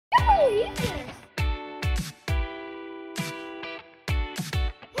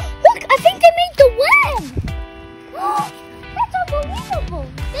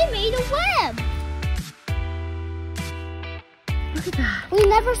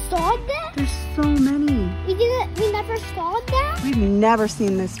never saw that? There's so many. We never saw that? We've never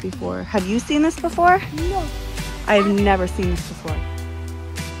seen this before. Have you seen this before? No. I've never seen this before.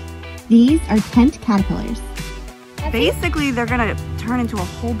 These are tent caterpillars. Basically, they're gonna turn into a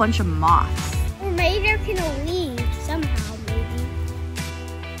whole bunch of moths. Or maybe they're gonna leave somehow, maybe.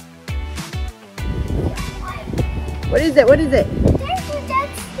 What is it? What is it? There's a dead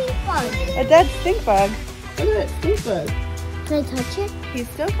stink bug. A dead stink bug. Look at that stink bug. Can I touch it? He's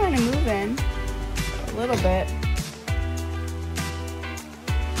still kind of moving. A little bit.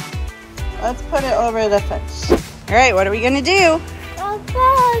 Let's put it over the fence. All right, what are we gonna do? A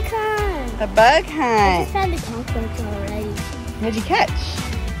bug hunt. A bug I hunt. just found a cockroach already. What'd you catch?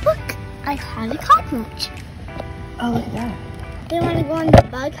 Look, I caught a cockroach. Oh, look at that. Do you want to go on the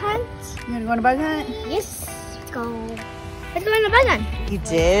bug hunt? You wanna go on a bug hunt? Yes, let's go. Let's go on the bug hunt. You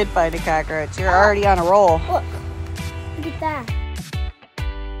did find a cockroach. You're already on a roll. Look at that.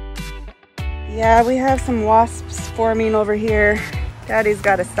 Yeah, we have some wasps forming over here. Daddy's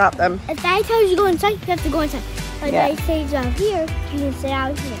got to stop them. If Daddy tells you to go inside, you have to go inside. But Yeah. Daddy says out here, you can stay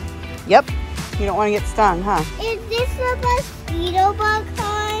out here. Yep. You don't want to get stung, huh? Is this a mosquito bug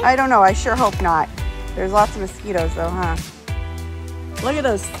hunt? I don't know. I sure hope not. There's lots of mosquitoes though, huh? Look at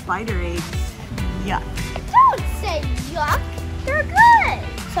those spider eggs. Yuck. Don't say yuck. They're good.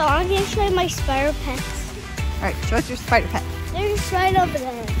 So I'm going to show you my spider pets. All right, show us your spider pet. They're just right over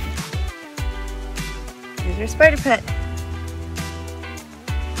there. Here's your spider pet.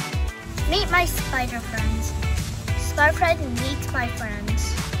 Meet my spider friends. Spider friend meet my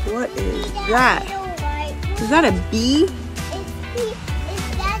friends. What is that? Is that a bee? Is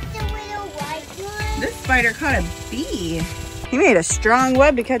that the little white one? This spider caught a bee. He made a strong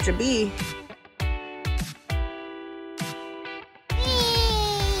web to catch a bee.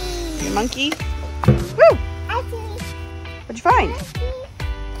 You monkey? Woo! What'd you find?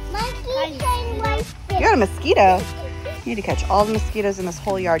 You got a mosquito. You need to catch all the mosquitoes in this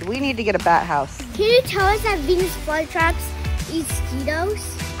whole yard. We need to get a bat house. Can you tell us that Venus flytraps eat mosquitoes?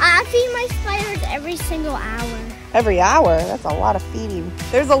 I feed my spiders every single hour. Every hour? That's a lot of feeding.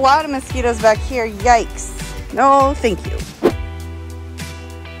 There's a lot of mosquitoes back here. Yikes. No, thank you.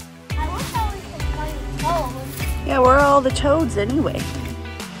 I wish I was the toads. Yeah, where are all the toads anyway?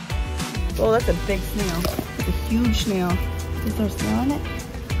 Oh, that's a big snail. That's a huge snail. Is there a snail in it?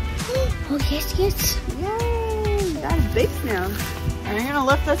 Oh, yes, yes. Yay, got a big snail. And I'm gonna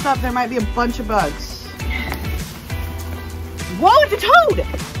lift this up. There might be a bunch of bugs. Whoa, it's a toad!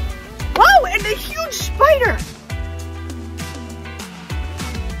 Whoa, and a huge spider!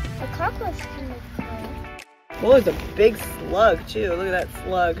 A cockroach can look cool. Whoa, there's a big slug too. Look at that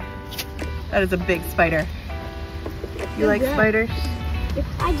slug. That is a big spider. You like spiders? Yes,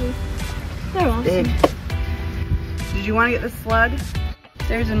 I do. They're awesome. Big. Did you want to get the slug?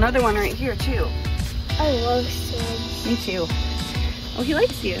 There's another one right here too. I love slugs. Me too. Oh, he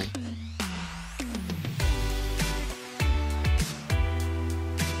likes you.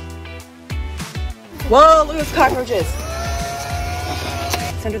 Whoa, look at those cockroaches.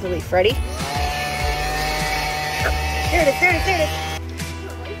 It's under the leaf. Ready? There it is, there it is, there it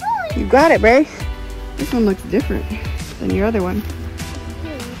is. You got it, Bray. This one looks different than your other one.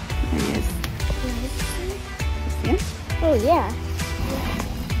 There he is. Yeah? Oh, yeah.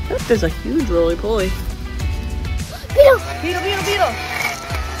 Oh, there's a huge roly-poly. Beetle! Beetle, beetle, beetle!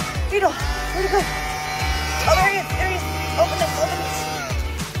 Beetle, where'd it go? Oh, there he is, there he is. Open this, open this.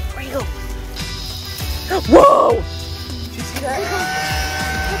 Where'd he go? Whoa! Did you see that?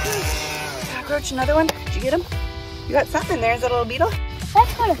 Cockroach, another one. Did you get him? You got something there. Is that a little beetle?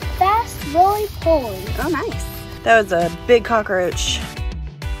 That's called a fast roly-poly. Oh, nice. That was a big cockroach.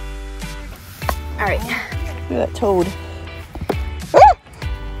 All right, look at that toad. Ah!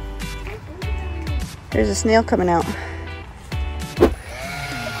 There's a snail coming out. The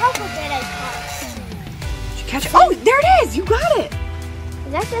cockroach that I caught. Did you catch it? Oh, there it is. You got it.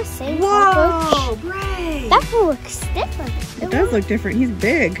 Is that the same Whoa, cockroach? Bray. That one looks different. It does look different. He's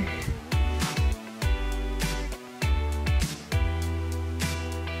big.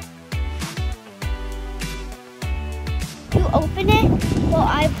 You open it while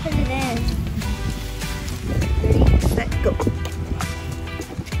I put it in. Ready, set, go.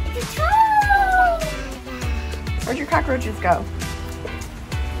 It's a toad! Where'd your cockroaches go?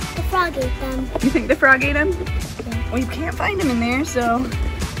 The frog ate them. You think the frog ate them? Yeah. Well, you can't find them in there, so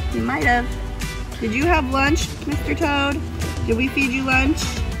you might have. Did you have lunch, Mr. Toad? Did we feed you lunch?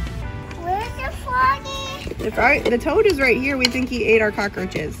 Where's the froggy? The toad is right here. We think he ate our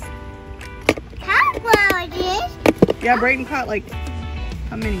cockroaches. Cockroaches? Yeah, Brayden caught like,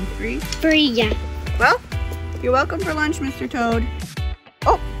 how many? 3? 3, yeah. Well, you're welcome for lunch, Mr. Toad.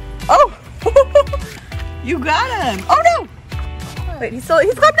 Oh, You got him. Oh no! Wait, he's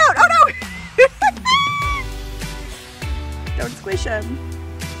slipped out. Oh no! Don't squish him.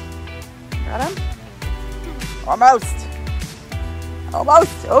 Got him? Almost.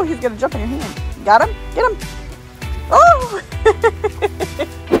 Almost. Oh, he's gonna jump in your hand. Got him? Get him. Oh!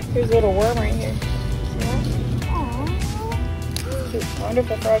 Here's a little worm right here. See that? Aww. Cute. I wonder if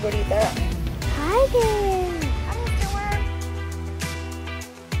the frog would eat that. Hi there. Hi, Mr. Worm.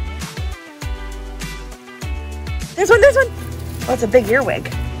 There's one. Oh, it's a big earwig.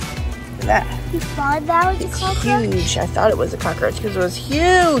 Look at that. You thought that was a cockroach? Huge. I thought it was a cockroach because it was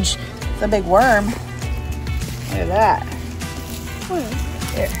huge. It's a big worm. Look at that.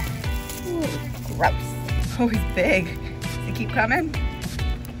 There. Gross. Oh, he's big. Does he keep coming?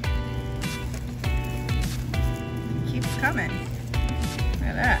 He keeps coming. Look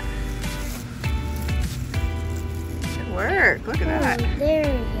at that. Good work. Look at that. There he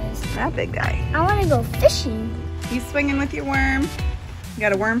is. That big guy. I want to go fishing. You swinging with your worm? You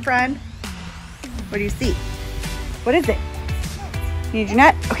got a worm friend? What do you see? What is it? You need your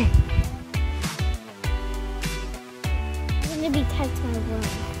net? Okay. I'm going to be touched my worm.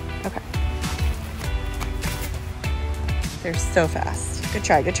 Okay. They're so fast. Good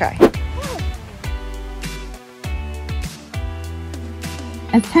try, good try.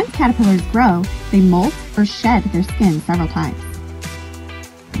 As tent caterpillars grow, they molt or shed their skin several times.